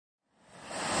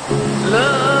لا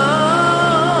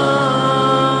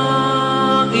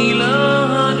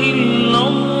إله إلا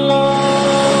الله.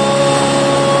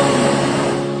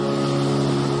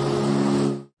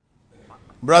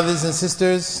 Brothers and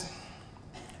sisters,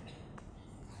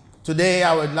 today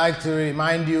I would like to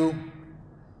remind you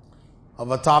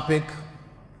of a topic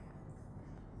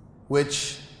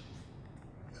which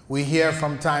we hear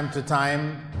from time to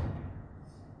time,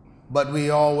 but we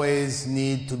always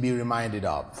need to be reminded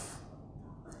of.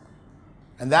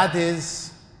 And that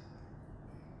is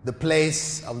the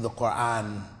place of the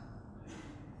Qur'an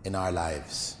in our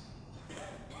lives.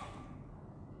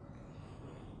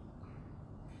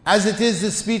 As it is the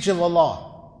speech of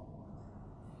Allah,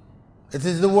 it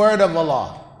is the word of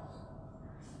Allah,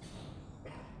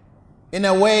 in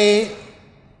a way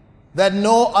that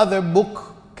no other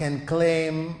book can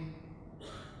claim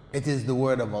it is the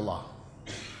word of Allah.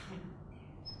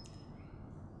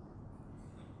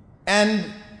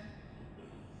 And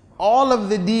all of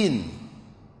the deen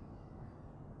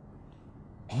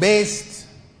based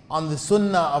on the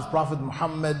sunnah of Prophet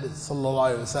Muhammad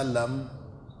sallallahu alaihi wasallam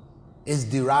is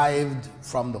derived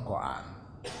from the Qur'an.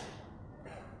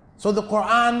 So the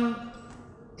Qur'an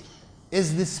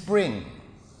is the spring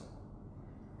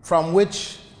from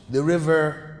which the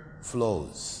river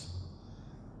flows.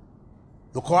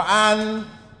 The Qur'an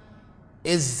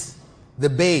is the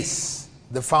base,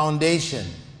 the foundation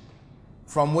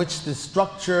from which the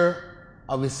structure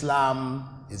of Islam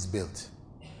is built.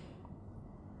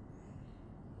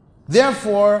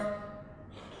 Therefore,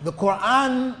 the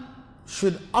Qur'an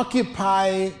should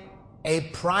occupy a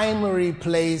primary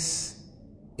place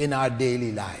in our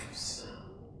daily lives.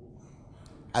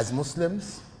 As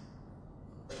Muslims,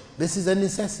 this is a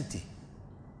necessity.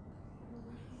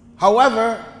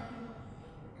 However,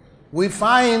 we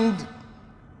find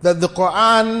that the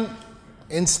Qur'an,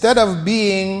 instead of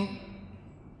being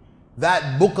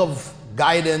that book of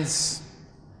guidance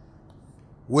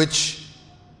which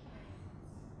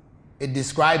it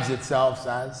describes itself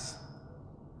as,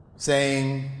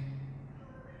 saying,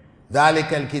 ذَلِكَ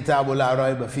الْكِتَابُ لَا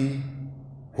رَيْبَ فِيهِ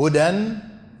هُدًى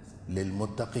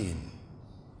لِلْمُتَّقِينَ.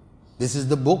 This is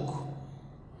the book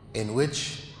in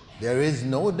which there is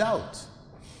no doubt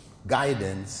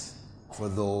guidance for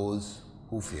those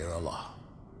who fear Allah.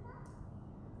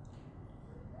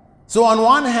 So on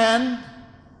one hand,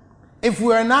 if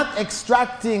we are not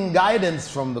extracting guidance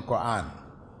from the Qur'an,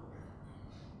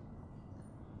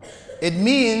 it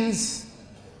means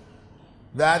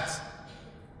that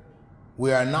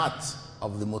we are not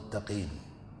of the muttaqeen.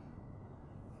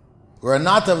 We are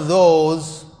not of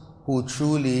those who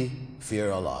truly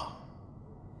fear Allah.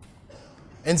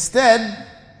 Instead,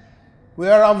 we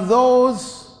are of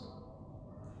those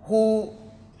who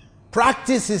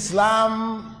practice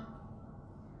Islam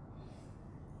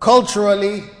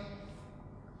culturally,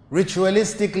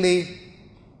 ritualistically,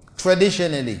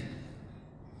 traditionally.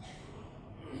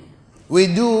 We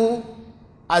do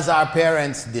as our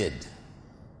parents did,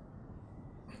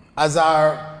 as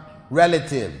our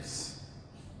relatives,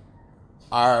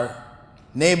 our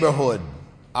neighborhood,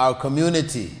 our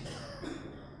community,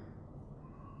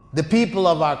 the people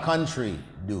of our country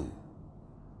do.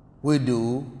 We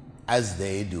do as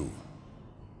they do.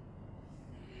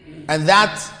 And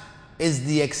that is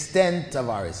the extent of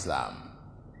our Islam,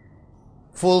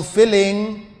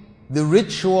 fulfilling the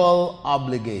ritual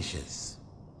obligations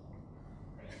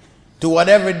to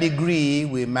whatever degree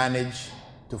we manage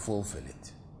to fulfill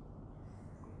it.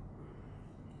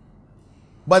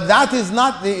 But that is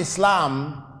not the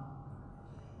Islam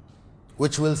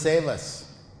which will save us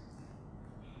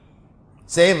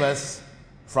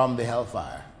from the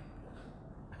hellfire.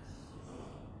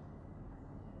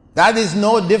 That is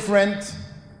no different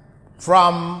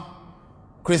from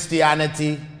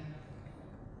Christianity,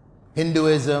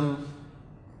 Hinduism,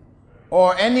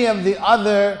 or any of the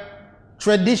other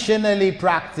traditionally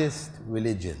practiced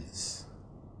religions,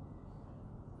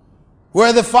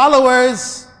 where the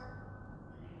followers,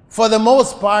 for the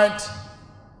most part,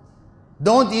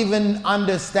 don't even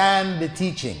understand the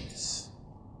teachings.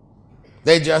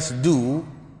 They just do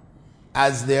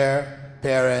as their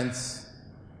parents,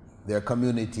 their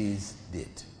communities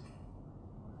did.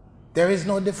 There is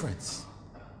no difference.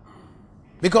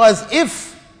 Because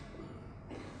if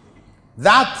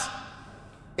that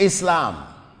Islam,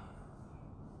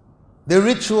 the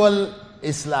ritual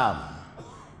Islam,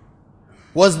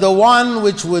 was the one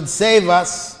which would save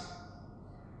us,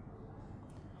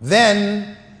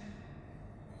 then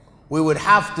we would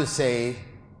have to say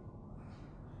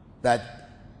that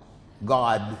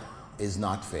God is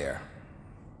not fair.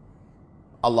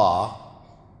 Allah,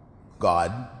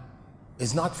 God,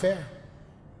 is not fair.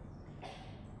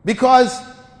 Because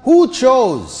who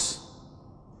chose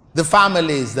the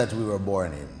families that we were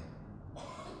born in?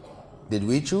 Did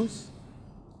we choose?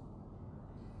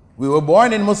 We were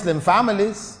born in Muslim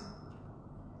families,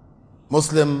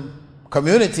 Muslim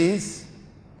communities,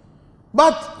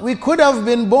 but we could have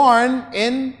been born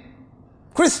in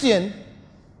Christian,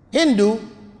 Hindu,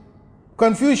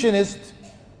 Confucianist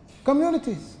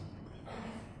communities.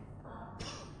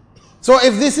 So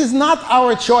if this is not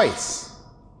our choice,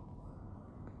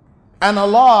 and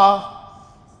Allah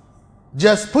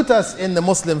just put us in the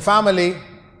Muslim family,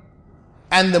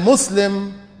 and the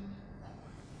Muslim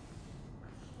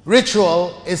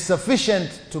ritual is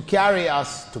sufficient to carry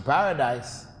us to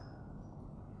paradise,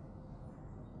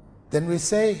 then we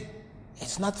say,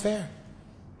 it's not fair.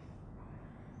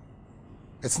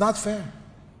 It's not fair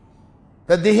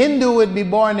that the Hindu would be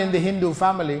born in the Hindu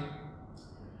family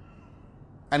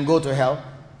and go to hell,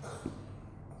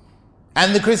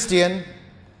 and the Christian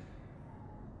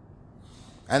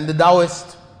and the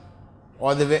Taoist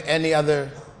or any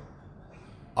other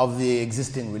of the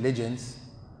existing religions,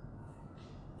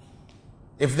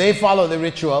 if they follow the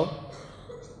ritual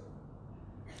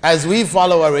as we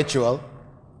follow a ritual,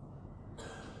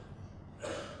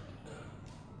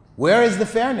 where is the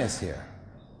fairness here?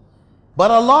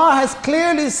 But Allah has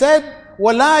clearly said,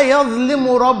 وَلَا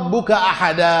يَظْلِمُ رَبُّكَ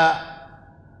أَحَدًا,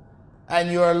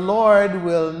 and your Lord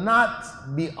will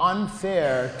not be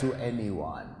unfair to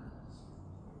anyone.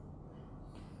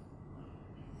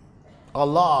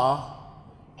 Allah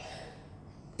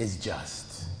is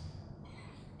just.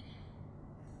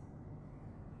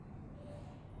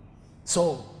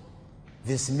 So,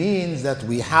 this means that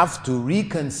we have to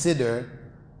reconsider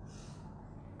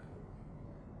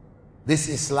this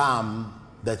Islam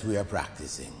that we are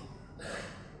practicing.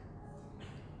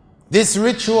 This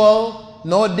ritual,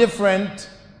 no different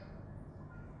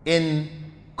in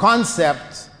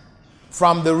concept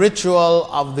from the ritual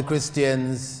of the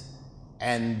Christians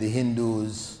and the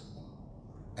Hindus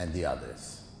and the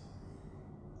others.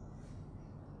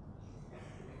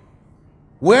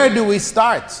 Where do we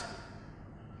start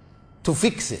to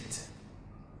fix it,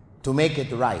 to make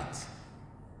it right,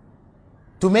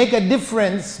 to make a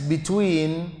difference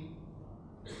between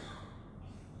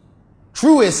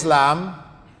true Islam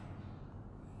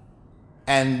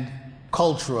and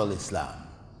cultural Islam?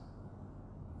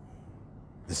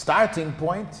 The starting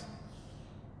point,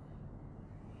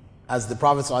 as the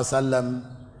Prophet ﷺ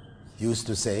used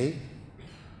to say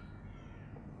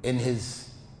in his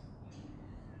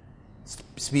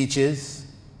speeches,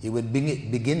 he would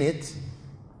begin it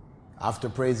after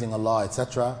praising Allah,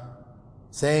 etc.,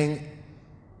 saying,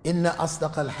 Inna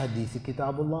asdaq al-hadithi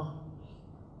kitabullah.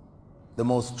 The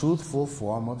most truthful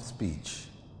form of speech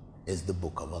is the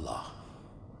book of Allah.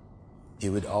 He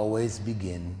would always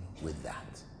begin with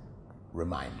that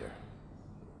reminder.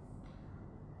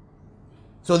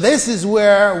 So this is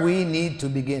where we need to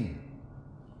begin.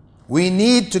 We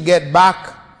need to get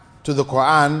back to the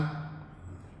Qur'an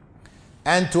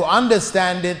and to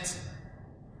understand it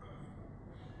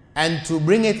and to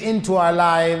bring it into our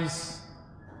lives,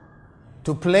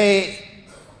 to play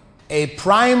a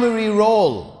primary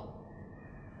role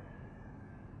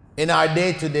in our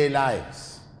day-to-day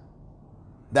lives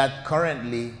that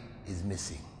currently is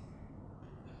missing.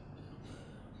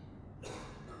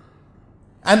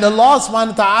 And Allah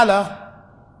subhanahu wa ta'ala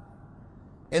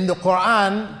in the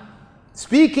Qur'an,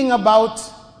 speaking about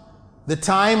the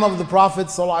time of the Prophet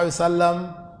sallallahu alaihi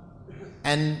wasallam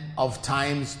and of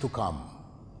times to come,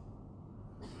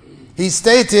 he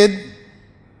stated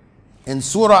in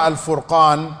Surah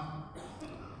Al-Furqan,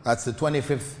 that's the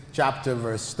 25th chapter,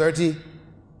 verse 30,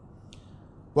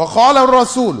 وَقَالَ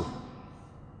الرَّسُولُ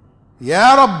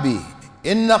يَا رَبِّي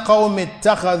إِنَّ قَوْمِ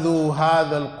اتَّخَذُوا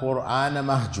هَذَا الْقُرْآنَ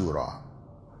مَهْجُورًا.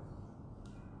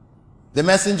 The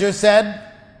messenger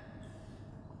said,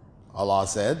 Allah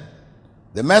said,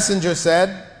 the messenger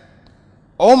said,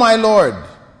 O my Lord,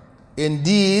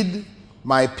 indeed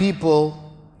my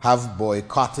people have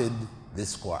boycotted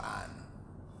this Qur'an.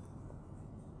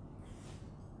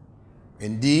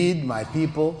 Indeed my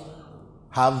people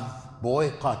have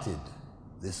boycotted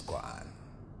this Qur'an.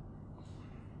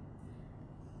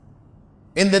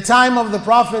 In the time of the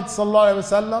Prophet sallallahu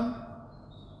alaihi wasallam,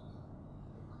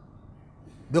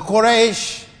 the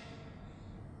Quraysh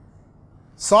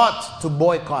sought to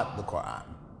boycott the Qur'an.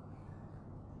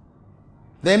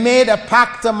 They made a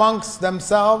pact amongst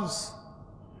themselves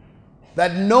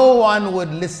that no one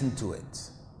would listen to it.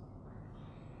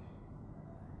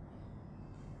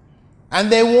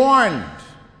 And they warned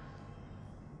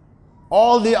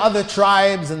all the other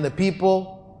tribes and the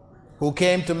people who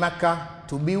came to Mecca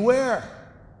to beware.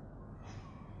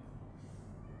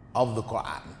 of the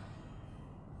Qur'an.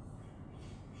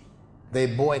 They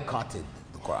boycotted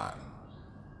the Qur'an.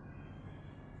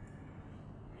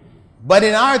 But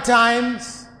in our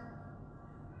times,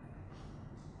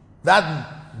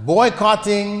 that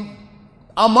boycotting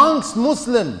amongst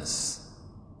Muslims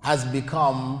has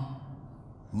become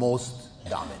most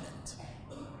dominant.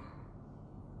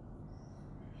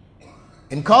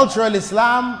 In cultural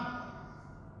Islam,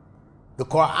 the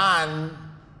Qur'an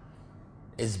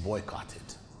is boycotted.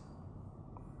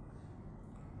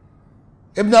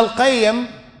 Ibn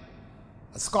al-Qayyim,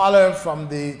 a scholar from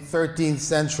the 13th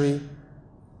century,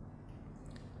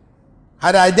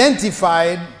 had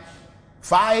identified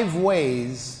 5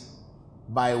 ways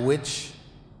by which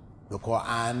the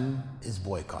Qur'an is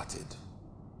boycotted.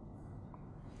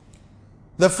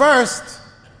 The first,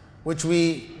 which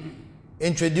we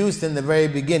introduced in the very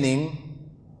beginning,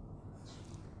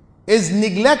 is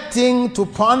neglecting to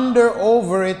ponder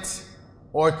over it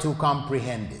or to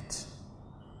comprehend it.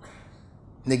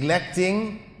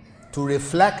 Neglecting to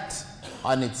reflect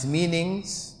on its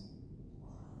meanings,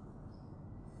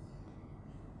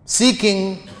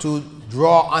 seeking to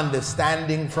draw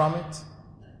understanding from it,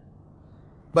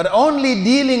 but only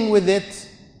dealing with it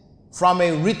from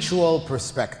a ritual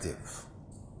perspective,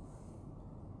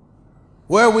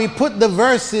 where we put the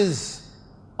verses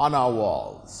on our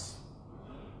walls.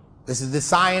 This is the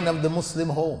sign of the Muslim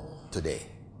home today,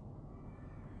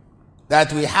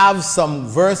 that we have some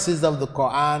verses of the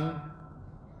Qur'an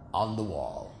on the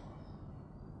wall.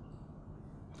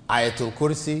 Ayatul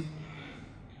Kursi,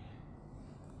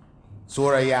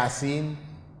 Surah Yasin,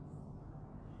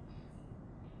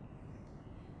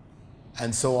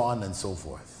 and so on and so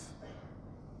forth.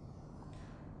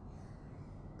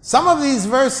 Some of these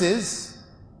verses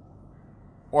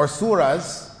or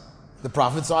surahs the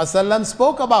Prophet ﷺ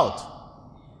spoke about.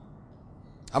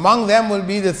 Among them will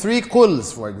be the 3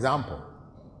 quls, for example.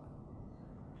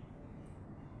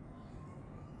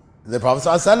 The Prophet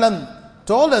ﷺ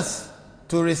told us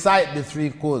to recite the 3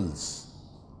 quls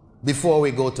before we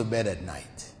go to bed at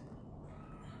night.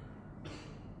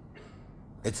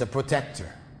 It's a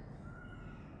protector.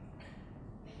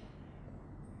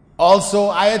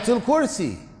 Also, Ayatul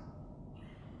Kursi.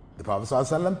 The Prophet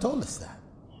ﷺ told us that.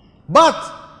 But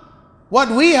what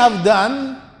we have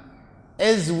done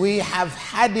is we have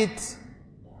had it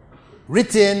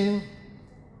written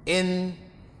in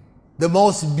the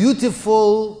most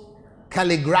beautiful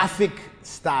calligraphic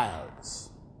styles.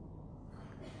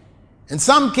 In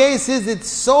some cases, it's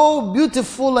so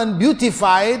beautiful and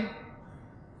beautified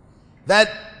that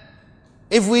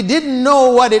if we didn't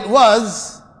know what it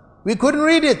was, we couldn't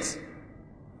read it.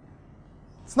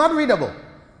 It's not readable.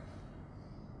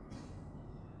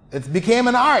 It became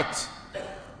an art.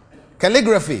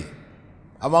 Calligraphy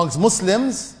amongst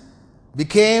Muslims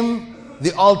became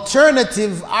the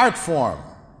alternative art form,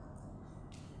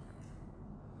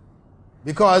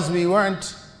 because we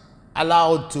weren't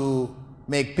allowed to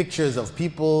make pictures of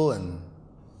people and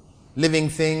living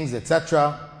things,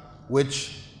 etc.,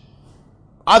 which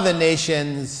other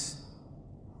nations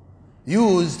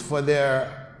used for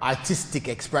their artistic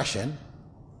expression.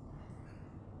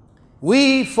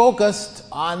 We focused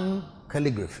on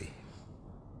calligraphy.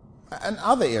 And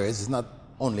other areas, it's not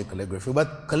only calligraphy,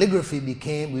 but calligraphy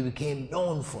we became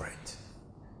known for it.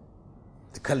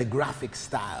 The calligraphic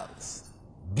styles,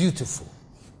 beautiful.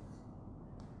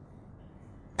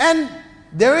 And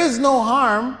there is no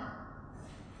harm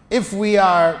if we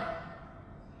are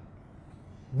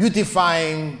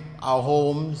beautifying our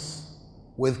homes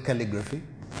with calligraphy.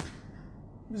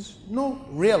 There's no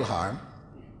real harm.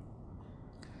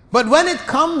 But when it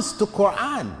comes to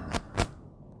Qur'an,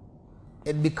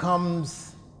 it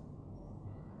becomes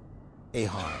a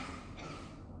harm,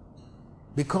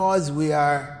 because we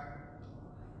are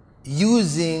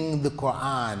using the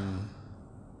Qur'an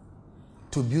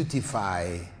to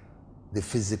beautify the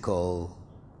physical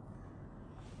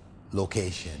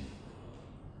location,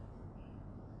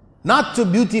 not to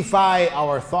beautify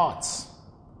our thoughts,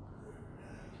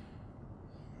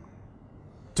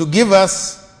 to give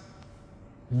us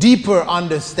deeper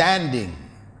understanding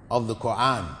of the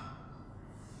Qur'an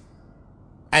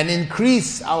and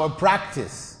increase our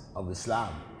practice of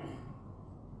Islam,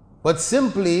 but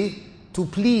simply to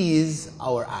please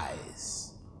our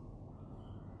eyes.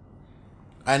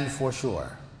 And for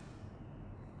sure,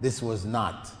 this was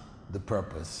not the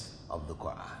purpose of the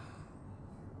Qur'an.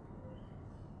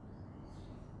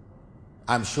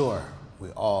 I'm sure we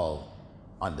all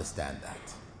understand that.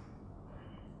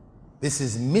 This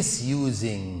is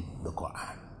misusing the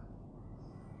Qur'an.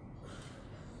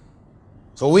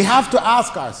 So we have to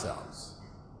ask ourselves,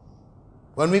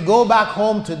 when we go back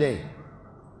home today,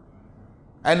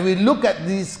 and we look at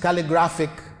these calligraphic,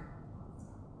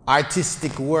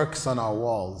 artistic works on our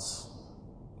walls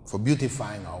for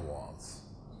beautifying our walls,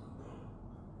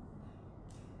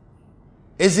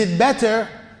 is it better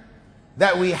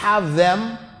that we have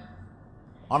them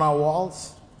on our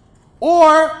walls,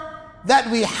 or that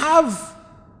we have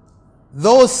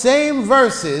those same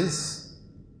verses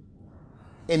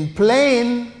in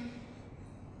plain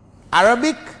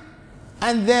Arabic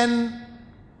and then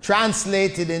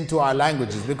translated into our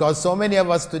languages? Because so many of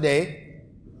us today,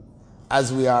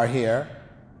 as we are here,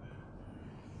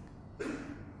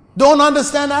 don't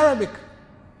understand Arabic.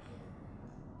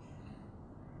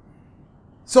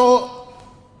 So,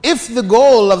 if the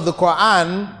goal of the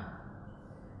Qur'an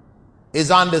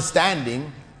is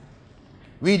understanding,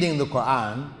 reading the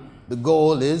Qur'an, the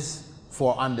goal is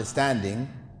for understanding,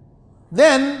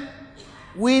 then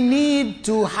we need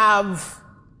to have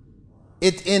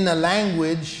it in a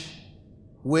language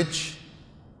which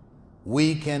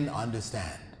we can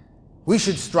understand. We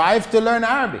should strive to learn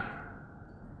Arabic.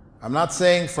 I'm not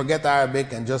saying forget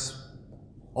Arabic and just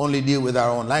only deal with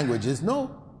our own languages.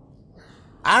 No.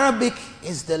 Arabic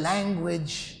is the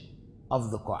language of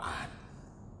the Qur'an.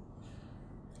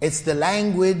 It's the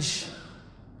language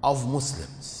of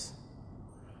Muslims.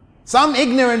 Some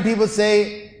ignorant people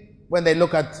say, when they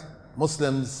look at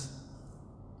Muslims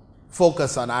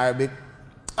focus on Arabic,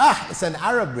 it's an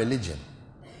Arab religion.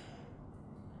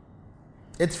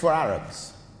 It's for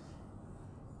Arabs.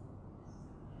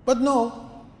 But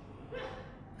no,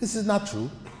 this is not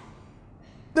true.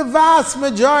 The vast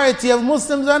majority of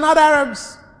Muslims are not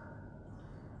Arabs.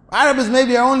 Arabs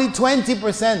maybe are only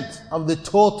 20% of the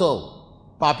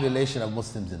total population of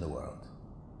Muslims in the world.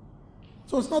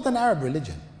 So it's not an Arab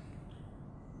religion.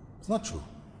 It's not true.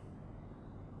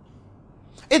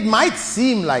 It might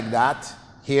seem like that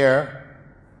here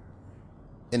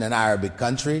in an Arabic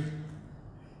country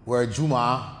where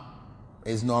Jumu'ah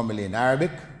is normally in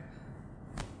Arabic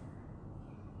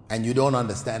and you don't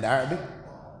understand Arabic.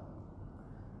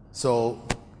 So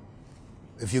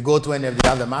if you go to any of the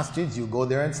other masjids, you go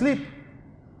there and sleep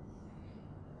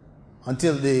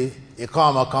until the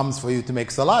iqamah comes for you to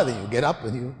make salah. Then you get up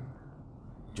and you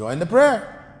join the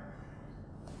prayer.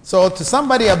 So to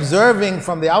somebody observing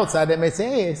from the outside, they may say,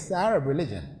 hey, it's the Arab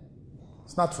religion.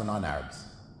 It's not for non-Arabs.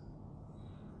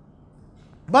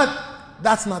 But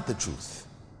that's not the truth.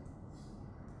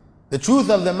 The truth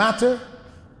of the matter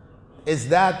is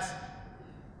that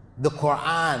the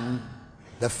Qur'an,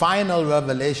 the final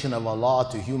revelation of Allah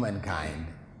to humankind,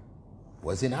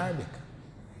 was in Arabic.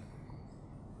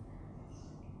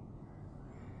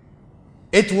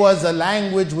 It was a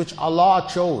language which Allah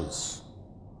chose,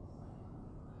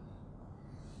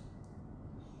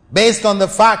 based on the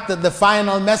fact that the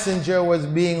final messenger was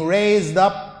being raised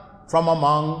up from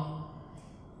among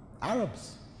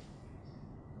Arabs.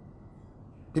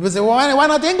 People say, well, why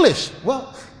not English?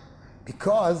 Well,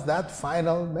 because that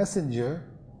final messenger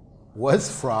was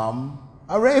from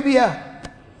Arabia.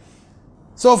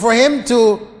 So for him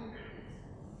to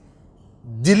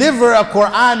deliver a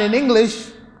Qur'an in English,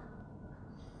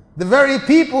 the very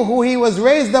people who he was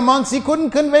raised amongst, he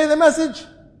couldn't convey the message.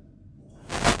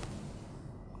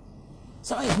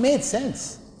 So it made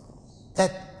sense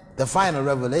that the final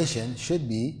revelation should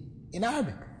be in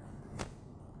Arabic.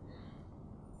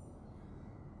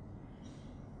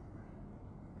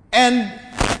 And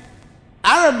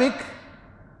Arabic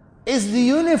is the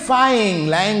unifying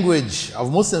language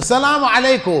of Muslims. Salaam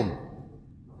alaikum.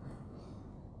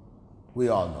 We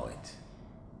all know it.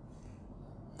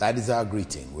 That is our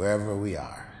greeting wherever we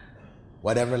are,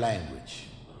 whatever language.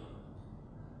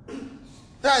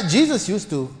 Jesus used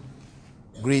to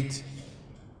greet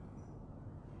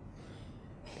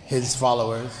his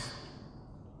followers,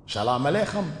 Shalom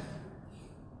Aleichem.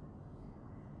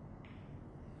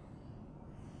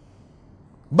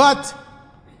 But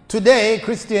today,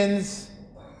 Christians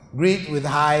greet with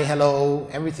hi, hello,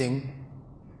 everything,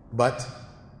 but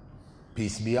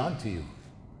peace be unto you.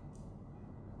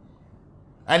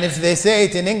 And if they say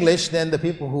it in English, then the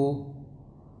people who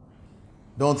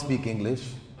don't speak English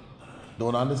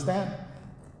don't understand.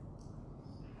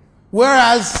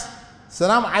 Whereas,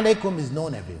 Salam Alaikum is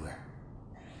known everywhere.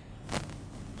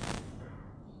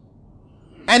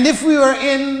 And if we were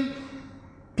in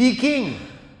Peking,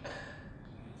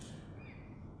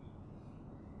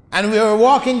 and we were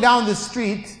walking down the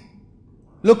street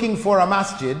looking for a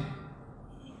masjid,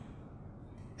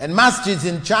 and masjids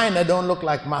in China don't look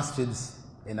like masjids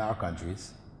in our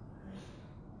countries.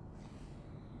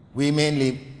 We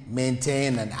mainly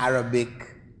maintain an Arabic,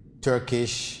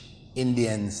 Turkish,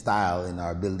 Indian style in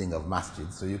our building of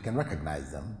masjids, so you can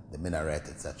recognize them, the minaret,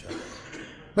 etc.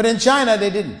 But in China, they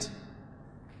didn't.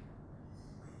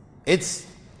 It's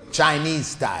Chinese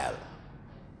style.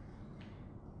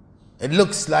 It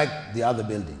looks like the other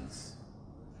buildings.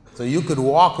 So you could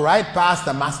walk right past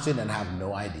the masjid and have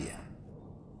no idea.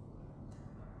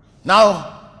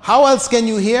 Now, how else can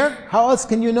you hear? How else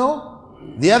can you know?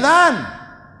 The adhan.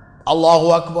 Allahu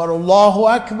Akbar, Allahu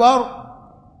Akbar.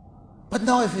 But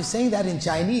now if you're saying that in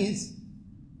Chinese,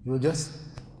 you will just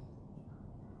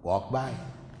walk by.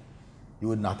 You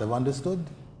would not have understood.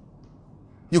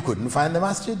 You couldn't find the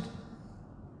masjid.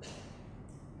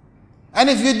 And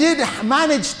if you did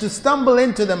manage to stumble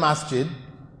into the masjid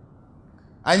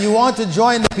and you want to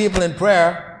join the people in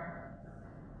prayer,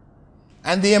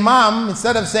 and the imam,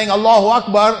 instead of saying Allahu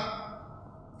Akbar,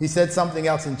 he said something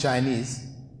else in Chinese,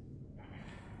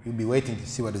 you'd be waiting to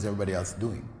see what is everybody else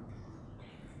doing.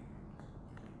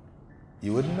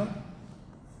 You wouldn't know.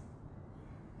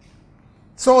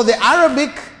 So the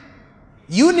Arabic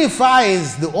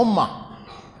unifies the ummah,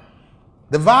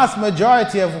 the vast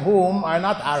majority of whom are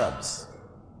not Arabs.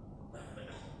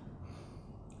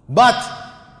 But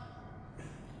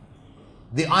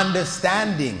the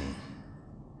understanding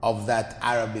of that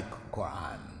Arabic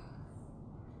Qur'an,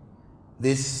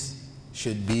 this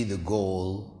should be the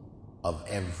goal of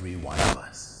every one of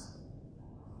us,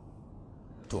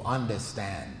 to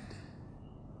understand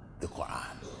the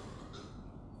Qur'an.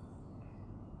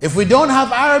 If we don't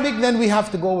have Arabic, then we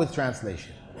have to go with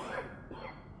translation.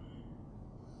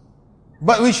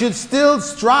 But we should still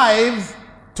strive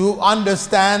to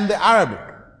understand the Arabic.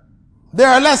 There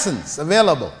are lessons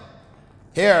available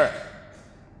here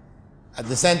at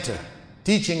the center,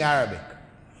 teaching Arabic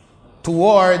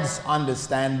towards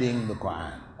understanding the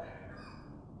Qur'an.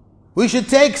 We should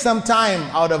take some time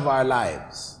out of our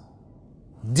lives,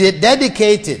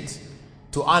 dedicated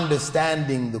to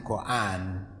understanding the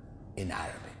Qur'an in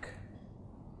Arabic.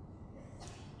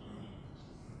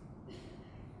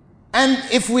 And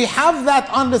if we have that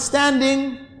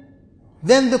understanding,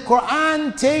 then the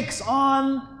Qur'an takes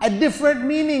on a different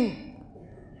meaning.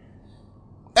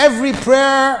 Every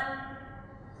prayer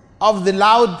of the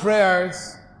loud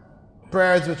prayers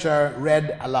which are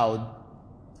read aloud,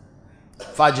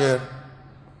 Fajr,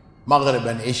 Maghrib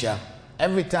and Isha,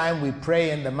 every time we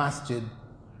pray in the masjid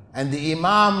and the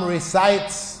Imam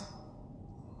recites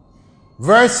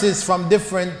verses from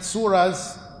different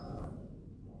surahs,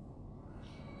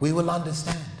 we will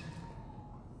understand.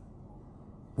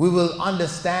 We will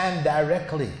understand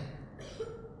directly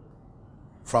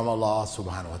from Allah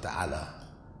subhanahu wa ta'ala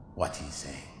what He's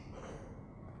saying.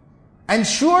 And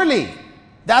surely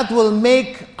that will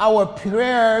make our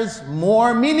prayers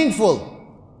more meaningful,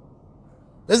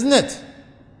 isn't it?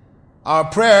 Our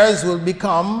prayers will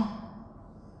become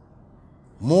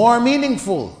more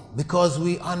meaningful because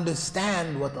we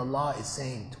understand what Allah is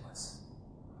saying to us.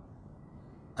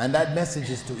 And that message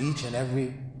is to each and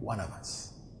every one of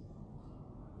us.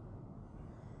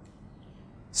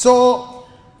 So,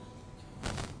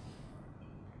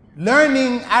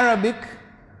 learning Arabic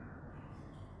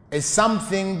is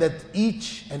something that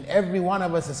each and every one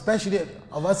of us, especially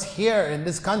of us here in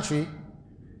this country,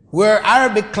 where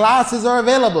Arabic classes are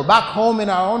available. Back home in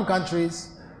our own countries,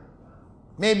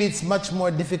 maybe it's much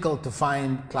more difficult to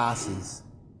find classes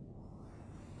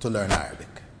to learn Arabic.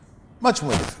 Much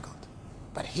more difficult.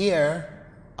 But here,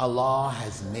 Allah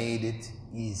has made it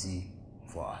easy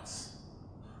for us.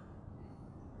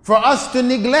 For us to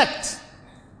neglect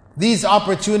these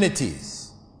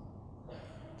opportunities.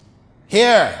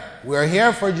 Here, we're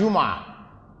here for Jum'ah.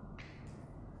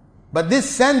 But this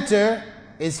center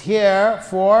is here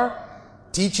for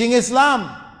teaching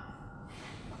Islam.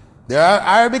 There are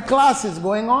Arabic classes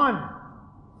going on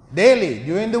daily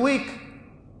during the week.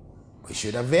 We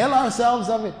should avail ourselves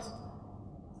of it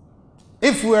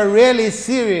if we're really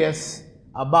serious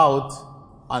about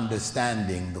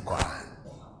understanding the Qur'an.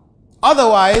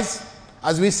 Otherwise,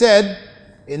 as we said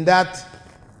in that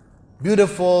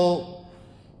beautiful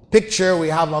picture we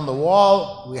have on the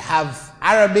wall, we have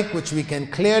Arabic which we can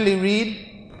clearly read,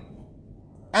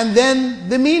 and then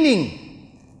the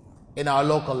meaning in our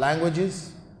local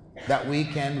languages that we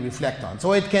can reflect on.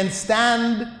 So it can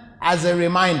stand as a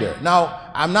reminder.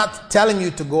 Now, I'm not telling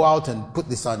you to go out and put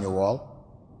this on your wall,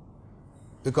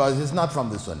 because it's not from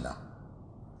the Sunnah.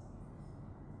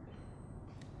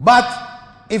 But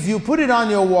if you put it on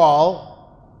your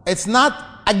wall, it's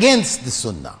not against the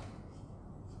Sunnah.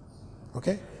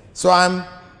 Okay? So I'm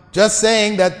just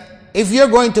saying that if you're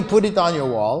going to put it on your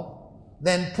wall,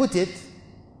 then put it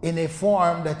in a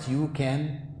form that you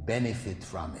can benefit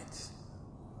from it.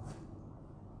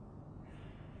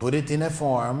 Put it in a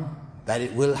form that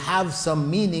it will have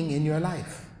some meaning in your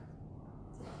life.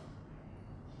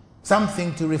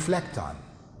 something to reflect on,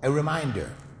 a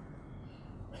reminder.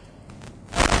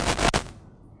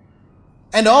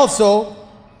 And also,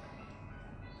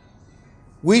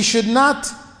 we should not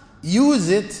use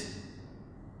it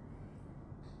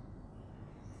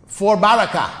for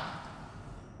barakah.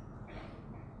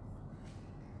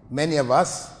 Many of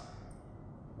us,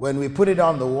 when we put it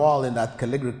on the wall in that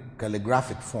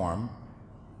calligraphic form,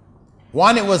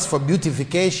 one, it was for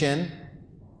beautification,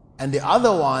 and the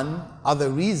other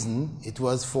reason, it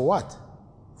was for what?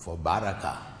 For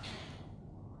barakah.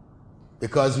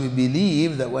 Because we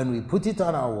believe that when we put it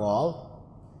on our wall,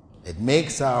 it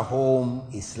makes our home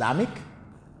Islamic,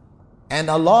 and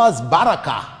Allah's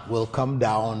barakah will come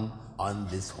down on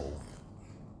this home.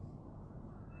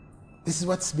 This is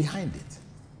what's behind it.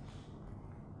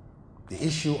 The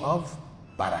issue of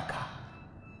barakah.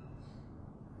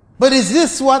 But is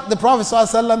this what the Prophet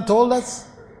ﷺ told us?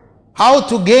 How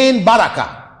to gain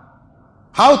barakah?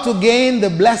 How to gain the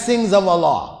blessings of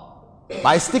Allah?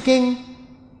 By sticking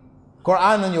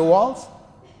Qur'an on your walls?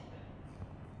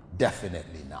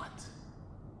 Definitely not.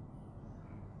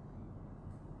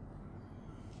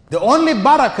 The only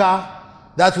barakah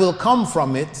that will come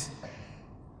from it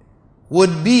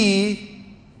would be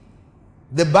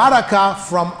the barakah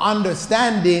from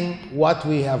understanding what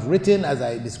we have written, as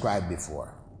I described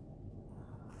before.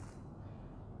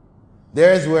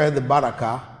 There's where the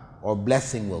barakah or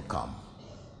blessing will come.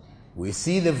 We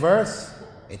see the verse,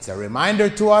 it's a reminder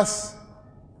to us,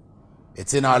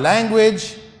 it's in our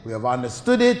language, we have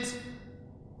understood it,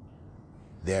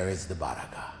 there is the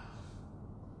barakah.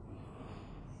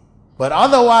 But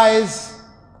otherwise,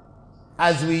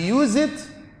 as we use it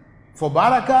for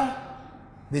barakah,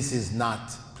 this is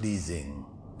not pleasing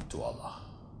to Allah.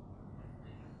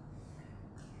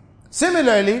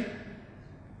 Similarly,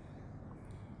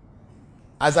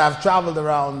 as I've traveled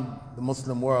around the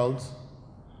Muslim world,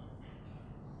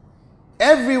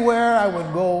 everywhere I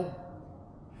would go,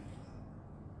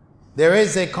 there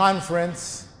is a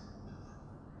conference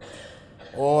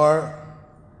or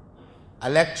a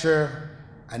lecture,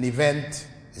 an event,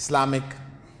 Islamic.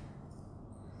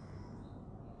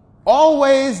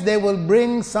 Always they will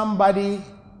bring somebody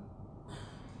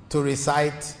to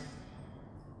recite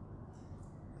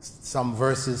some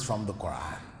verses from the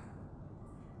Qur'an.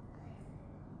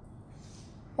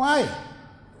 Why?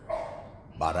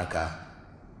 Barakah.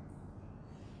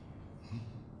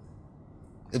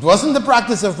 It wasn't the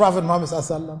practice of Prophet Muhammad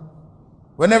ﷺ.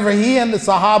 Whenever he and the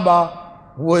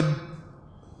Sahaba would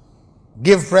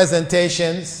give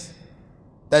presentations,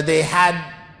 that they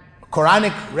had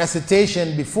Quranic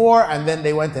recitation before and then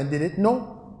they went and did it.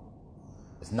 No,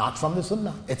 it's not from the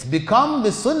Sunnah. It's become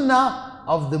the Sunnah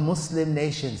of the Muslim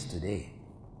nations today.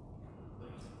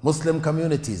 Muslim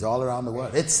communities all around the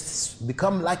world. It's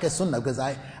become like a Sunnah, because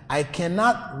I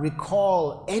cannot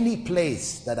recall any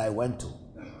place that I went to,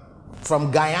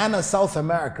 from Guyana, South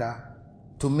America,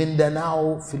 to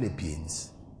Mindanao,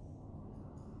 Philippines.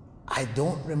 I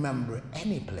don't remember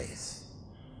any place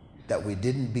that we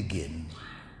didn't begin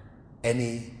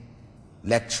any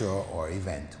lecture or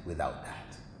event without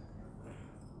that.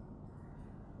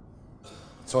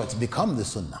 So it's become the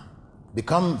Sunnah,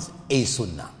 becomes a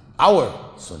Sunnah,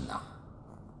 our Sunnah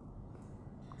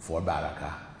for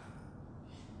barakah.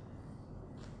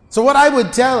 So what I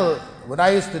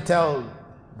used to tell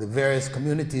the various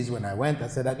communities when I went, I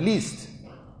said, at least,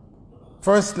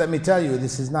 first let me tell you,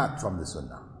 this is not from the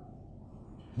Sunnah.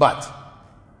 But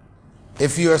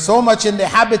if you are so much in the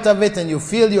habit of it and you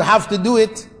feel you have to do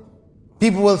it,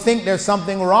 people will think there's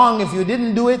something wrong if you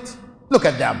didn't do it. Look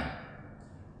at them.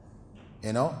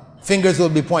 You know, fingers will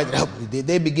be pointed out.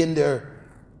 They begin their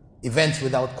events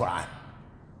without Qur'an.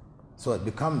 So it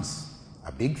becomes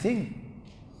a big thing.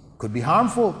 Could be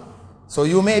harmful. So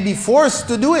you may be forced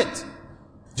to do it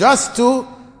just to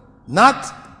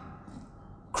not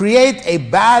create a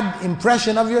bad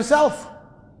impression of yourself,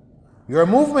 your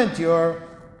movement, your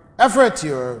effort,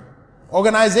 your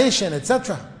organization,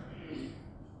 etc.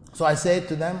 So I say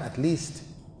to them, at least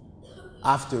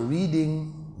after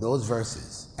reading those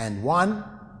verses, and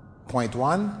point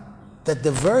one, that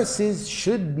the verses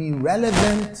should be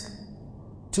relevant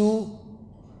to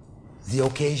the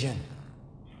occasion.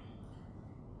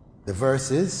 The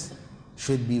verses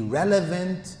should be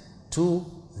relevant to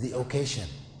the occasion.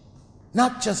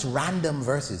 Not just random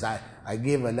verses. I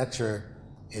gave a lecture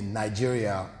in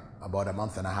Nigeria about a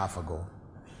month and a half ago.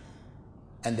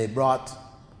 And they brought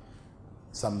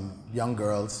some young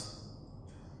girls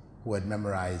who had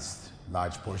memorized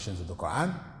large portions of the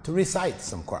Qur'an to recite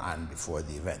some Qur'an before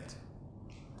the event.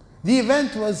 The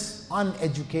event was on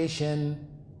education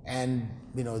and,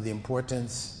 the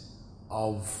importance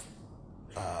of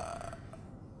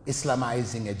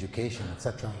Islamizing education,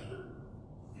 etc.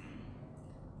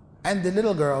 And the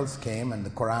little girls came, and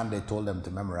the Qur'an they told them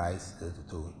to memorize,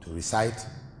 to recite,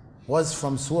 was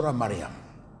from Surah Maryam.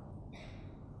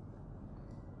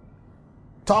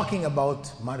 Talking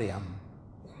about Maryam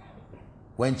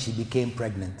when she became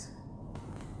pregnant,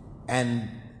 and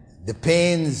the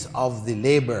pains of the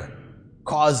labor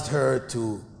caused her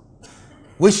to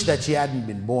wish that she hadn't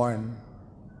been born,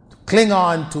 to cling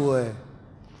on to a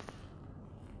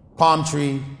palm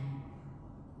tree.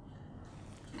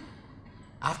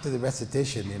 After the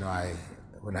recitation,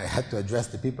 when I had to address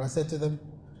the people, I said to them,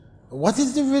 what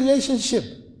is the relationship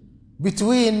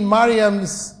between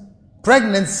Maryam's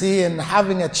pregnancy and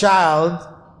having a child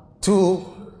to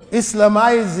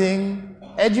Islamizing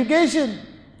education?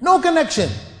 No connection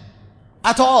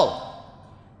at all.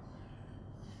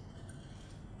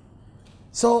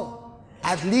 So,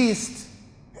 at least,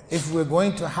 if we're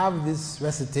going to have this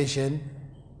recitation,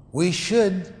 we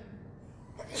should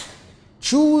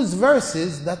choose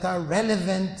verses that are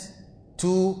relevant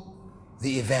to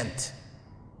the event.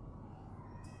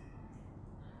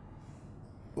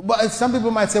 But some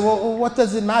people might say, well, what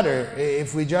does it matter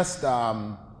if we just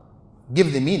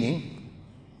give the meaning?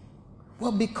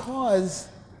 Well, because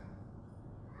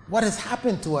what has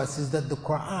happened to us is that the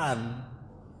Qur'an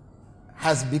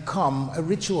has become a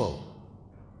ritual,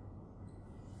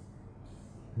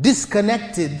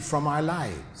 disconnected from our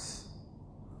lives.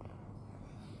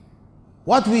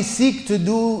 What we seek to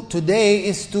do today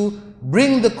is to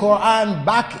bring the Qur'an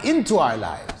back into our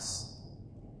lives,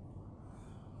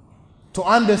 to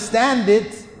understand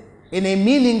it in a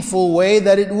meaningful way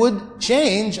that it would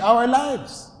change our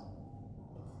lives.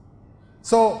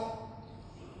 So,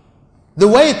 the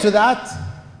way to that,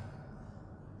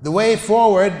 the way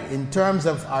forward in terms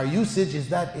of our usage is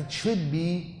that it should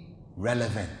be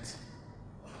relevant.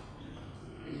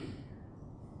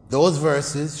 Those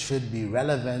verses should be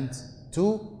relevant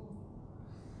to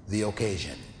the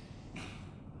occasion.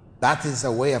 That is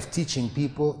a way of teaching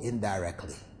people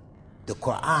indirectly. The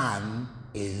Qur'an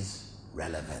is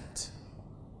relevant.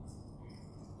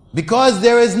 Because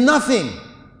there is nothing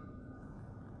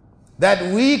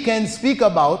that we can speak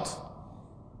about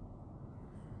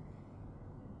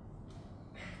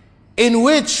in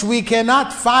which we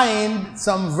cannot find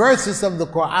some verses of the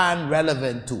Qur'an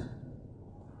relevant to.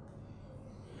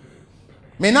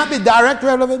 May not be direct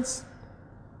relevance,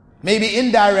 maybe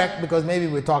indirect, because maybe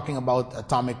we're talking about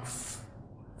atomic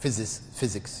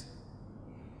physics.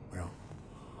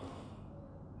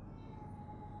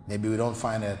 Maybe we don't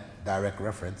find a direct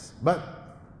reference, but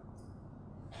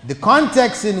the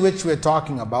context in which we're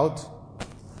talking about,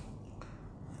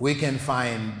 we can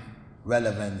find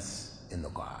relevance in the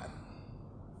Qur'an.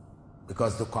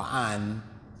 Because the Qur'an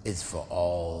is for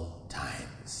all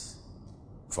times,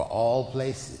 for all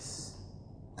places,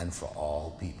 and for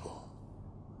all people.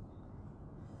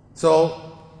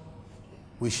 So,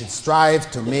 we should strive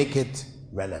to make it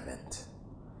relevant.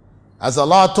 As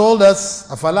Allah told us,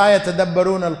 أَفَلَا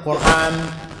يَتَدَبَّرُونَ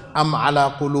الْقُرْآنَ أَمْ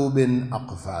عَلَى قُلُوبٍ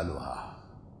أَقْفَالُهَا.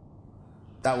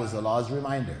 That was Allah's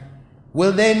reminder.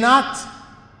 Will they not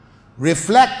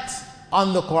reflect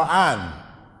on the Qur'an,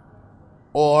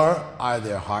 or are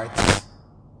their hearts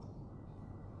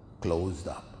closed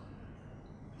up,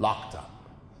 locked up?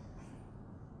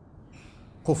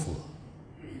 Qufl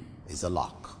is a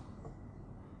lock.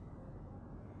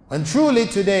 And truly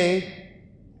today,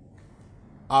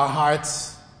 our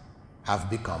hearts have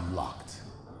become locked.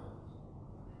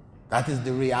 That is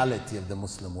the reality of the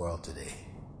Muslim world today.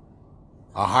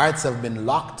 Our hearts have been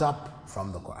locked up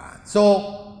from the Qur'an.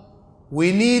 So,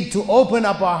 we need to open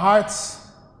up our hearts.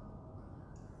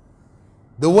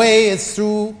 The way is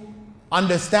through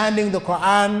understanding the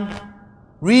Qur'an,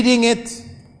 reading it,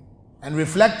 and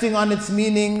reflecting on its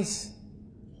meanings,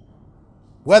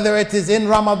 whether it is in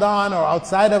Ramadan or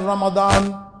outside of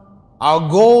Ramadan. Our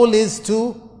goal is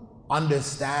to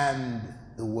understand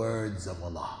the words of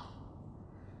Allah.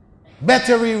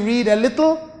 Better we read a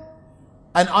little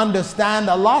and understand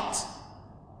a lot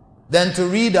than to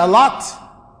read a lot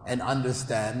and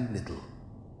understand little.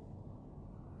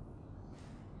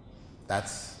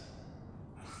 That's,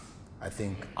 I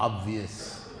think,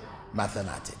 obvious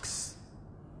mathematics.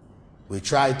 We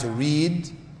try to read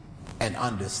and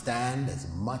understand as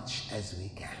much as we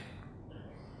can.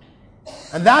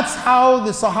 And that's how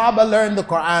the Sahaba learned the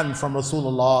Qur'an from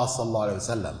Rasulullah sallallahu alaihi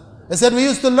wasallam. They said, we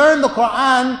used to learn the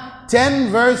Qur'an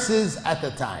 10 verses at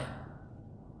a time.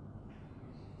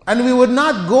 And we would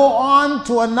not go on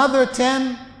to another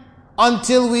 10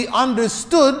 until we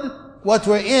understood what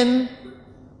were in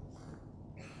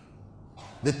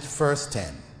the first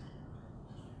 10.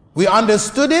 We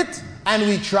understood it and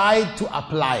we tried to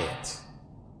apply it.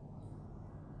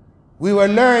 We were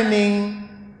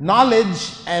learning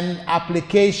knowledge and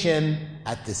application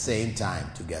at the same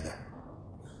time together.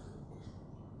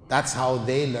 That's how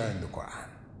they learned the Qur'an.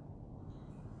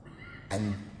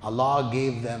 And Allah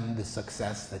gave them the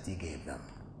success that He gave them.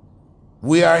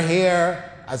 We are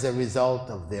here as a result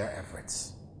of their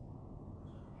efforts.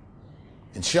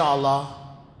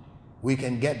 Inshallah, we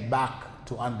can get back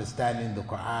to understanding the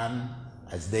Qur'an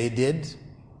as they did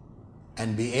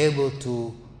and be able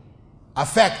to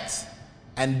affect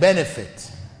and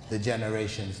benefit the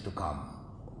generations to come.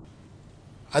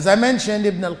 As I mentioned,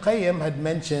 Ibn al-Qayyim had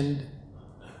mentioned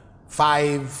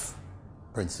 5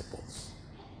 principles.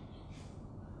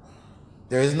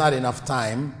 There is not enough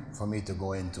time for me to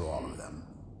go into all of them.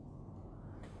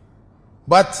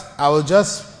 But I will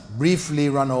just briefly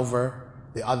run over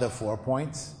the other 4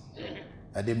 points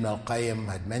that Ibn al-Qayyim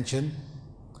had mentioned.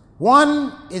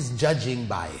 One is judging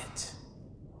by it.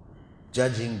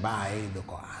 Judging by the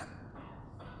Qur'an.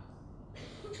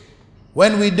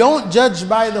 When we don't judge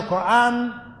by the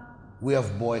Qur'an, we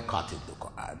have boycotted the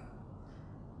Qur'an.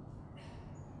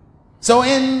 So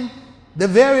in the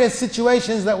various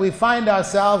situations that we find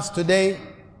ourselves today,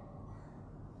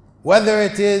 whether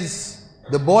it is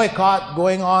the boycott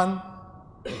going on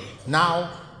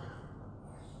now,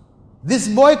 this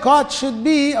boycott should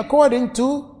be according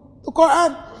to the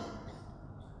Qur'an.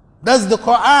 Does the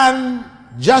Qur'an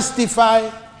justify,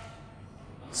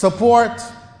 support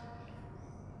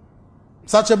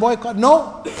such a boycott?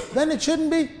 No, then it shouldn't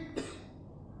be.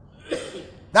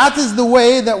 That is the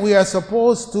way that we are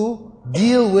supposed to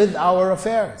deal with our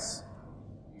affairs.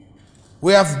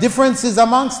 We have differences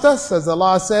amongst us, as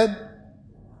Allah said,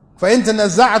 فَإِن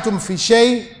تَنَزَّعْتُمْ فِي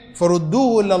شَيْءٍ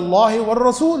فَرُدُّوهُ إِلَى اللَّهِ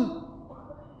وَالرَّسُولِ.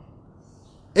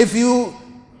 If you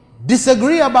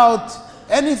disagree about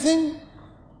anything,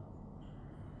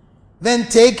 then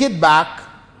take it back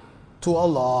to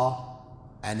Allah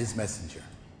and His Messenger.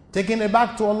 Taking it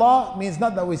back to Allah means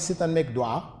not that we sit and make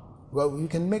dua. Well, you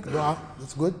can make dua,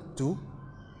 that's good too.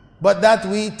 But that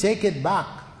we take it back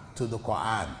to the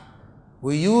Qur'an.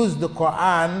 We use the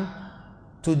Qur'an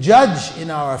to judge in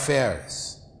our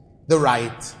affairs, the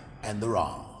right and the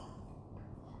wrong.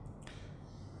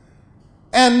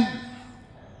 And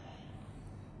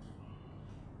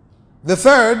the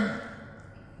third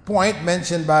point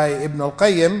mentioned by Ibn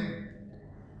al-Qayyim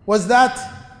was that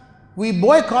we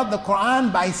boycott the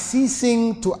Qur'an by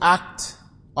ceasing to act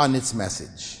on its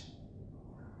message.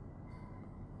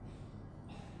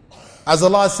 As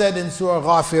Allah said in Surah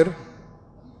Ghafir,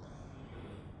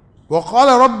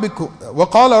 وَقَالَ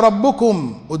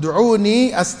رَبُّكُمْ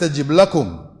أُدْعُونِي أَسْتَجِبْ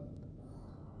لَكُمْ.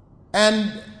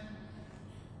 And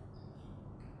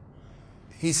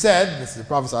He said, this is the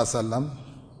Prophet ﷺ,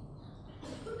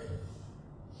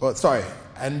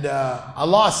 and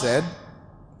Allah said,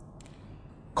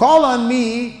 call on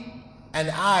me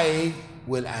and I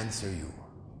will answer you.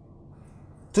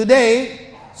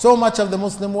 Today, so much of the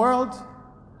Muslim world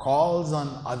calls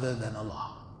on other than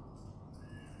Allah.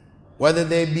 Whether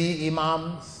they be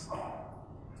imams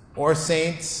or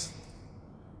saints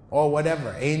or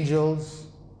whatever, angels.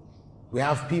 We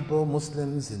have people,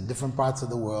 Muslims in different parts of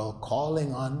the world,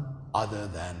 calling on other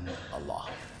than Allah.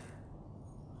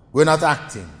 We're not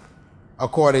acting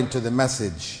according to the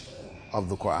message of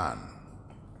the Qur'an.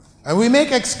 And we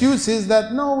make excuses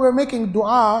that, no, we're making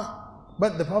dua.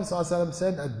 But the Prophet ﷺ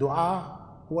said, ad-du'a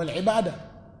huwa al-ibadah.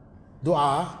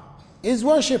 Dua is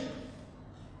worship.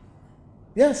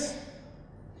 Yes.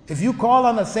 If you call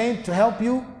on a saint to help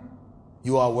you,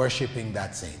 you are worshipping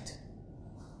that saint.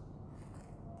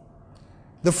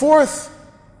 The fourth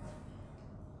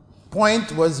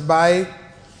point was by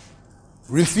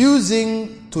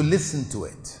refusing to listen to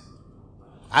it.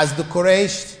 As the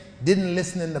Quraysh didn't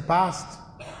listen in the past,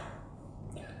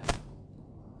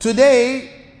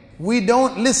 today we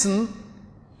don't listen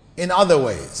in other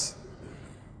ways.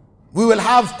 We will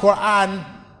have Qur'an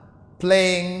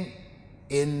playing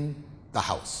in the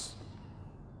house.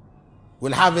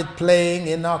 We'll have it playing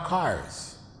in our cars.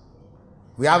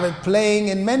 We have it playing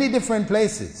in many different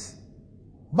places.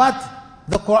 But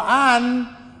the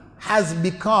Qur'an has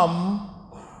become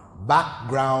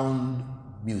background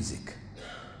music.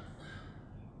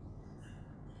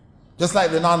 Just like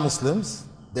the non-Muslims,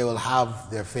 they will have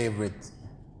their favorite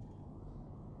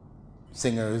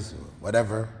singers,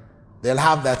 whatever. They'll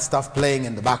have that stuff playing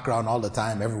in the background all the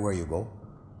time, everywhere you go.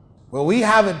 Well, we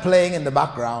have it playing in the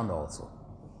background also.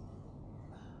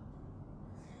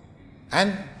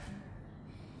 And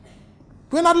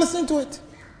we're not listening to it.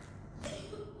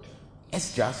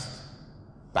 It's just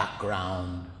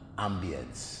background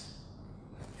ambience.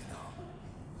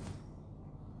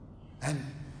 And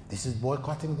this is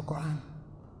boycotting the Qur'an.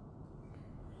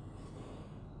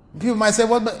 People might say,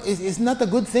 well, but it's not a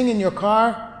good thing in your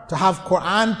car to have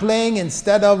Qur'an playing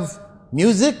instead of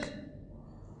music?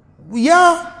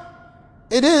 Yeah,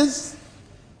 it is.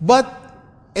 But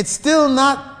it's still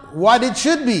not what it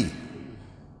should be.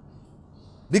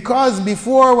 Because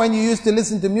before, when you used to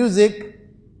listen to music,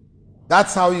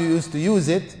 that's how you used to use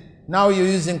it. Now you're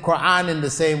using Qur'an in the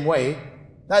same way.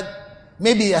 That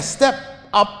maybe a step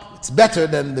up, it's better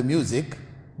than the music,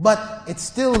 but it's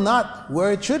still not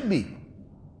where it should be.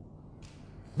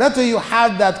 Better you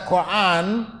have that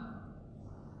Qur'an,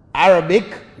 Arabic,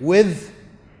 with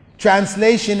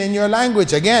translation in your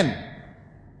language again,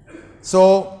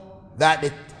 so that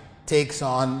it takes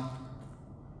on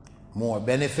more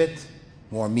benefit,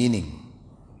 more meaning.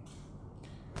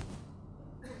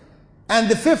 And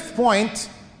the fifth point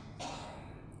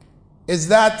is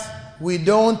that we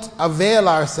don't avail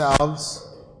ourselves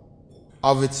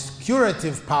of its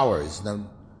curative powers. Now,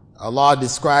 Allah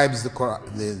describes the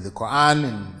Qur'an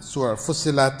in Surah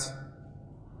Fussilat,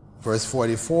 verse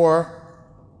 44.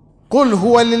 قُلْ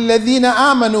هُوَ لِلَّذِينَ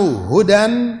آمَنُوا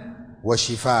هُدًى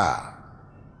وَشِفَاءً.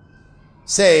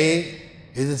 Say,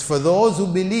 it is for those who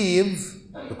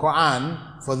believe, the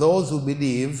Qur'an, for those who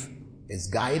believe, is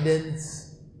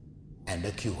guidance and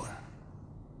a cure.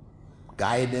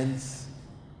 Guidance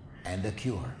and a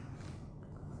cure.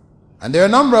 And there are a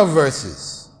number of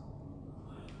verses.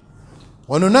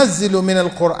 وَنُنَزِّلُ مِنَ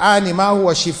الْقُرْآنِ مَا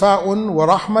هُوَ شِفَاءٌ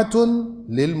وَرَحْمَةٌ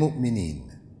لِلْمُؤْمِنِينَ.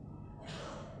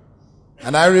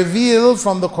 And I reveal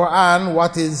from the Qur'an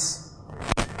what is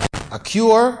a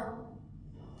cure,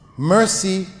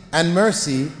 mercy, and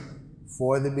mercy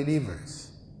for the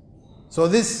believers. So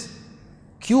this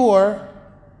cure,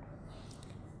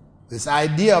 this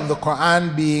idea of the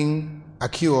Qur'an being a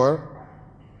cure,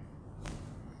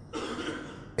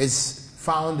 is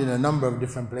found in a number of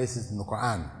different places in the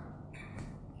Qur'an.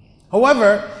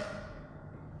 However,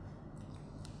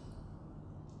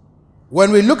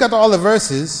 when we look at all the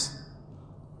verses,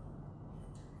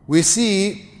 we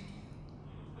see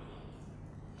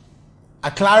a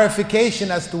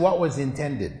clarification as to what was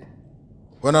intended.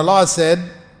 When Allah said,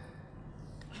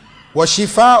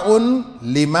 وَشِفَاءٌ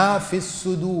لِمَا فِي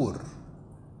الصُّدُورِ,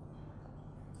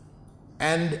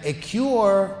 and a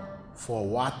cure for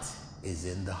what is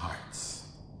in the hearts.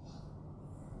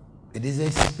 It is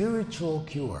a spiritual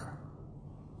cure.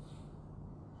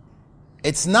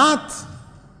 It's not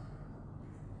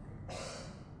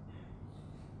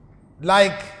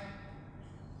like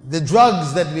the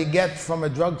drugs that we get from a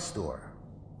drugstore.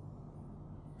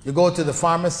 You go to the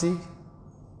pharmacy,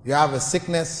 you have a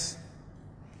sickness,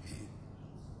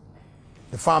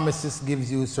 the pharmacist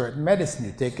gives you certain medicine,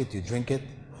 you take it, you drink it,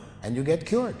 and you get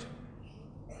cured.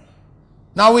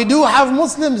 Now we do have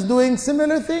Muslims doing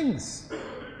similar things.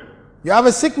 You have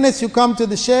a sickness, you come to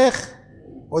the Sheikh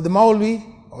or the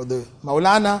Maulvi or the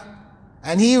Maulana,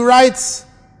 and he writes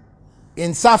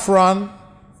in saffron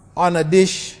on a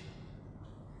dish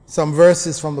some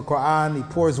verses from the Qur'an, he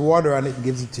pours water on it and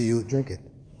gives it to you, drink it.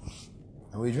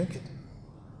 And we drink it.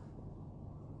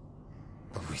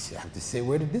 But we have to say,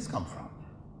 where did this come from?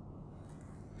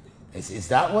 Is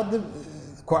that what the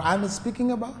Qur'an is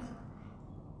speaking about?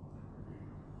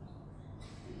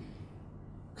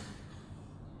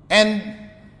 And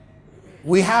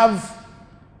we have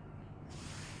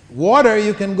water.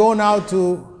 You can go now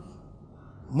to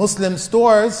Muslim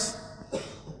stores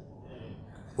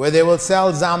where they will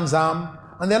sell Zamzam,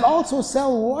 and they'll also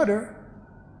sell water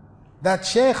that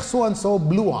Sheikh so-and-so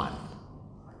blew on.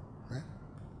 Right?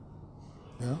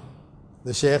 You know,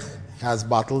 the Sheikh has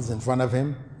bottles in front of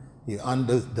him. He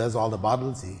does all the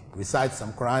bottles. He recites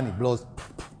some Quran. He blows.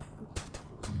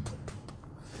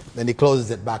 Then he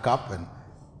closes it back up, and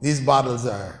these bottles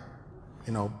are,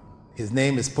 you know, his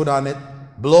name is put on it,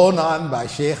 blown on by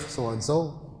Sheikh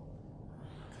so-and-so.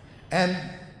 And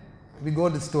we go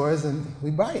to stores and we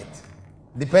buy it.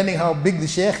 Depending how big the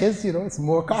Sheikh is, you know, it's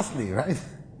more costly, right?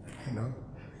 You know,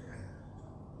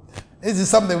 this is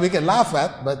something we can laugh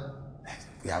at, but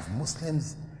we have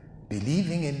Muslims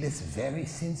believing in this very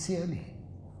sincerely.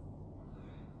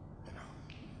 You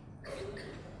know,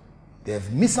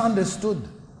 they've misunderstood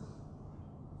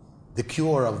the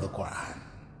cure of the Qur'an.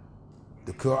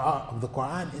 The cure of the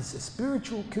Qur'an is a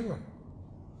spiritual cure.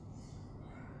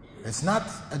 It's not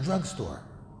a drugstore,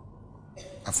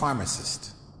 a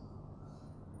pharmacist,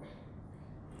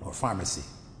 or pharmacy.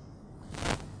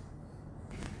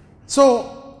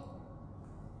 So,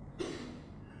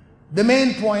 the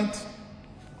main point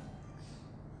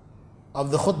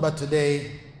of the khutbah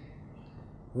today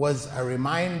was a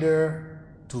reminder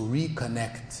to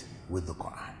reconnect with the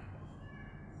Qur'an.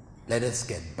 let us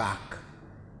get back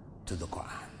to the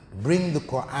Qur'an. Bring the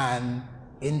Qur'an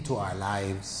into our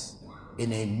lives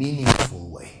in a meaningful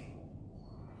way.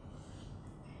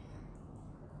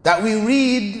 That we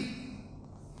read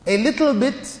a little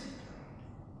bit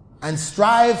and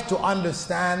strive to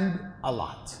understand a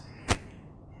lot.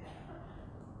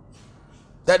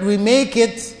 That we make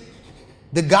it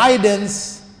the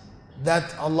guidance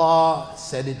that Allah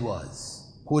said it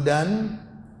was. Hudan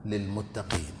lil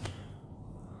muttaqeen.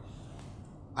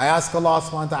 I ask Allah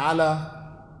subhanahu wa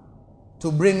ta'ala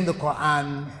to bring the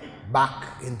Qur'an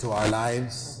back into our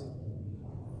lives,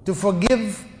 to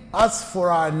forgive us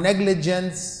for our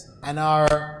negligence and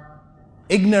our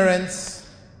ignorance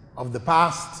of the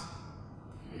past,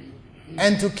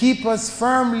 and to keep us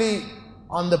firmly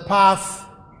on the path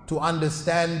to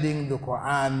understanding the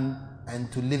Qur'an and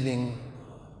to living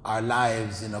our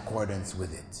lives in accordance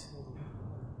with it.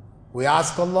 We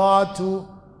ask Allah to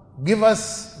give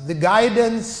us the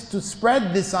guidance to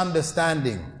spread this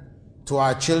understanding to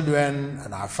our children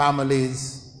and our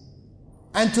families,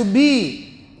 and to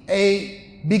be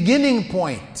a beginning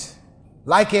point,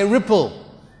 like a ripple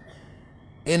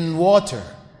in water,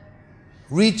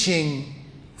 reaching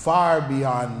far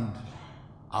beyond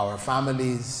our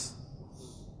families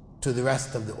to the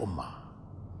rest of the ummah.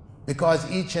 Because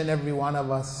each and every one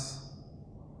of us,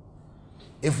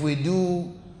 if we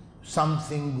do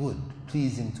something good,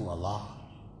 pleasing to Allah,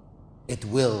 it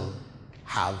will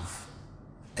have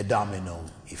a domino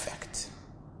effect.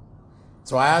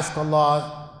 So I ask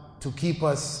Allah to keep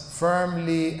us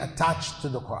firmly attached to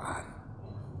the Qur'an,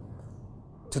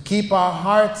 to keep our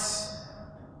hearts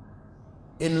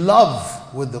in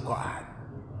love with the Qur'an,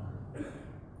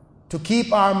 to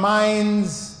keep our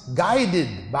minds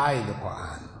guided by the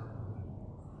Qur'an,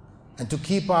 and to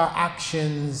keep our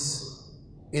actions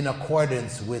in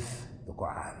accordance with the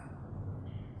Qur'an.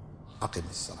 Aqim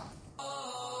as-salah.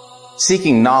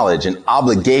 Seeking knowledge an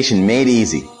obligation made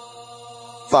easy.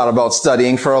 Thought about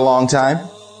studying for a long time?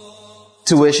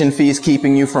 Tuition fees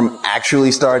keeping you from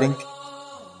actually starting?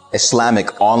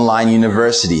 Islamic Online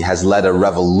University has led a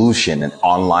revolution in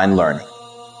online learning.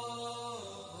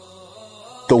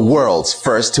 The world's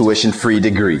first tuition-free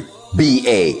degree,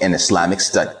 BA in Islamic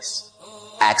Studies.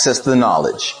 Access the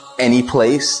knowledge, any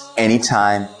place,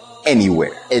 anytime,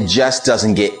 anywhere. It just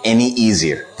doesn't get any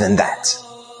easier than that.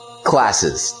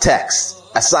 Classes, texts,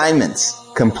 assignments,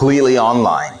 completely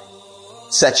online.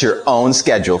 Set your own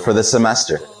schedule for the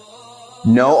semester.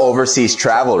 No overseas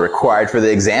travel required for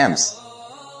the exams.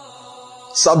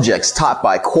 Subjects taught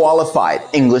by qualified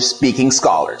English-speaking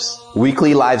scholars.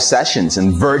 Weekly live sessions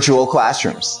in virtual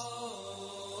classrooms.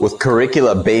 With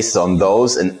curricula based on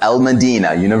those in Al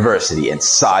Medina University in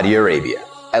Saudi Arabia,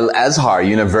 Al Azhar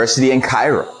University in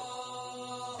Cairo,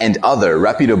 and other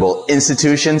reputable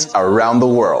institutions around the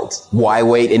world. Why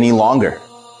wait any longer?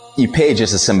 You pay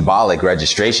just a symbolic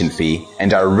registration fee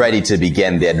and are ready to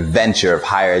begin the adventure of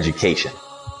higher education.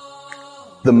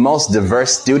 The most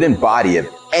diverse student body of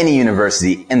any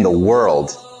university in the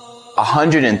world.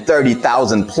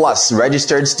 130,000 plus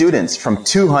registered students from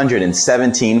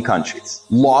 217 countries.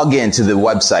 Log in to the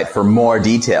website for more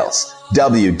details.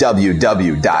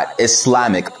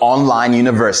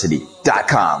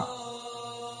 www.islamiconlineuniversity.com